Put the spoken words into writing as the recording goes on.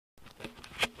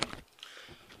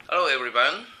Hello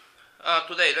everyone.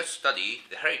 Today let's study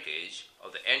the heritage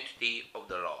of the entity of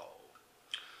the law.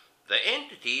 The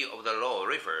entity of the law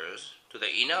refers to the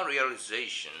inner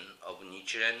realization of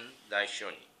Nichiren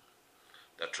Daishonin,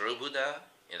 the true Buddha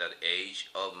in the age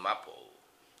of Mappo.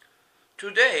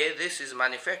 Today this is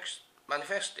manifested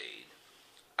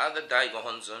as the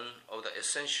Daigohonzon of the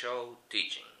essential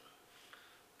teaching.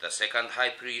 The second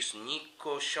high priest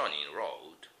nikko-shonin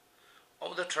wrote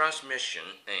of the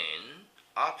transmission in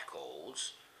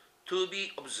articles to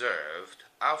be observed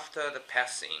after the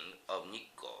passing of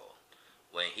Nikko,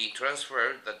 when he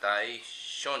transferred the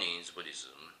Daishonin's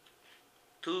Buddhism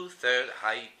to third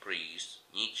high priest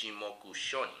Nichimoku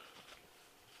Shonin.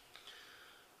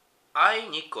 I,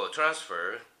 Nikko,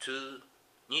 transferred to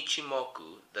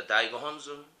Nichimoku the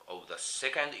Daigohonzon of the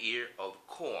second year of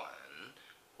Koan,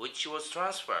 which was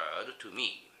transferred to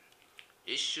me.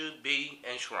 It should be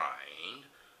enshrined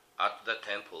at the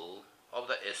temple of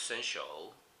the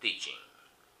essential teaching,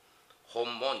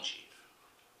 Honmon.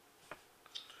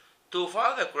 To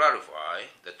further clarify,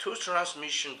 the two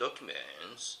transmission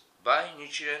documents by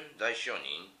Nichiren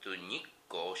Daishonin to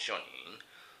Nikko-shonin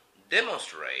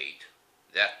demonstrate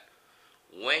that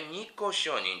when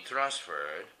Nikko-shonin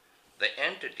transferred the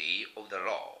entity of the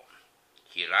law,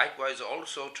 he likewise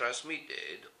also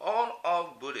transmitted all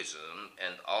of Buddhism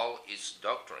and all its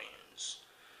doctrines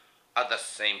at the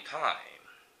same time.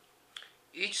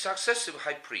 Each successive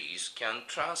high priest can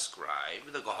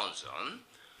transcribe the Gohonzon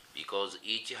because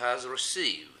each has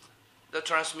received the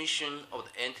transmission of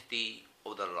the entity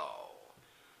of the law.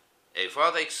 A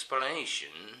further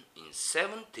explanation in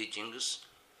 7 teachings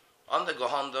on the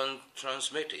Gohonzon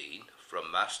transmitted from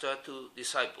master to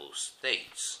disciple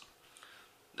states,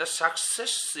 the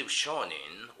successive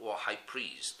shonin or high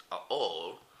priest are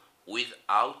all,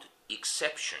 without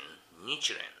exception,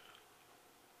 Nichiren.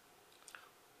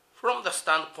 From the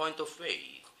standpoint of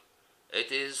faith,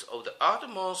 it is of the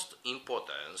utmost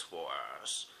importance for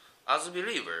us as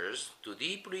believers to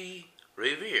deeply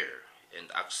revere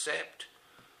and accept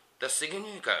the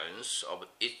significance of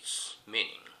its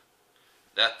meaning,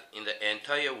 that in the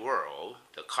entire world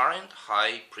the current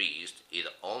high priest is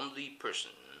the only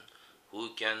person who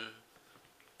can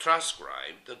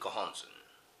transcribe the Gohonzon.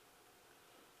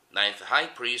 Ninth high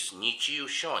priest Nichiren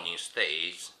Shoshu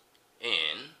states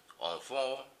on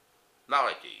formalities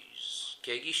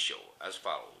Kegisho as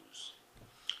follows.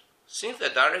 Since the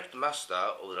direct master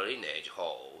of the lineage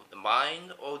hold the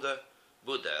mind of the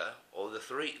Buddha of the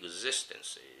 3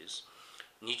 existences,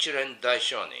 Nichiren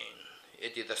Daishonin,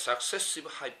 it is the successive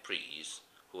high priests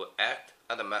who act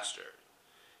as the master.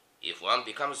 If one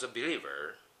becomes a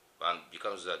believer, one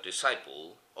becomes a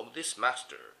disciple of this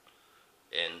master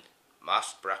and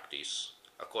must practice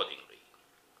accordingly.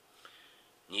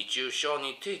 Nichiren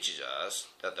Shoshu teaches us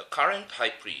that the current high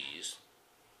priest,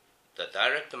 the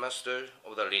direct master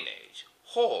of the lineage,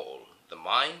 hold the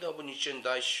mind of Nichiren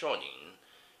Daishonin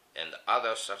and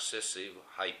other successive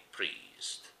high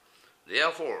priests.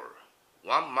 Therefore,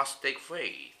 one must take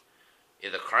faith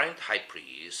in the current high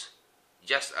priest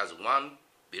just as one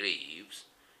believes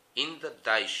in the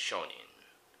Daishonin.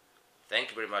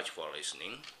 Thank you very much for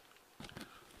listening.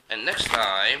 And next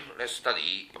time, let's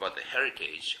study about the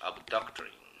heritage of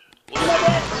doctrine. ここか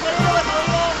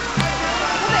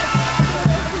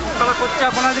らこっち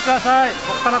は来ないでください。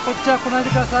ここからこっちは来ないで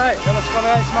ください。よろしくお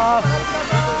願いしま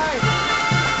す。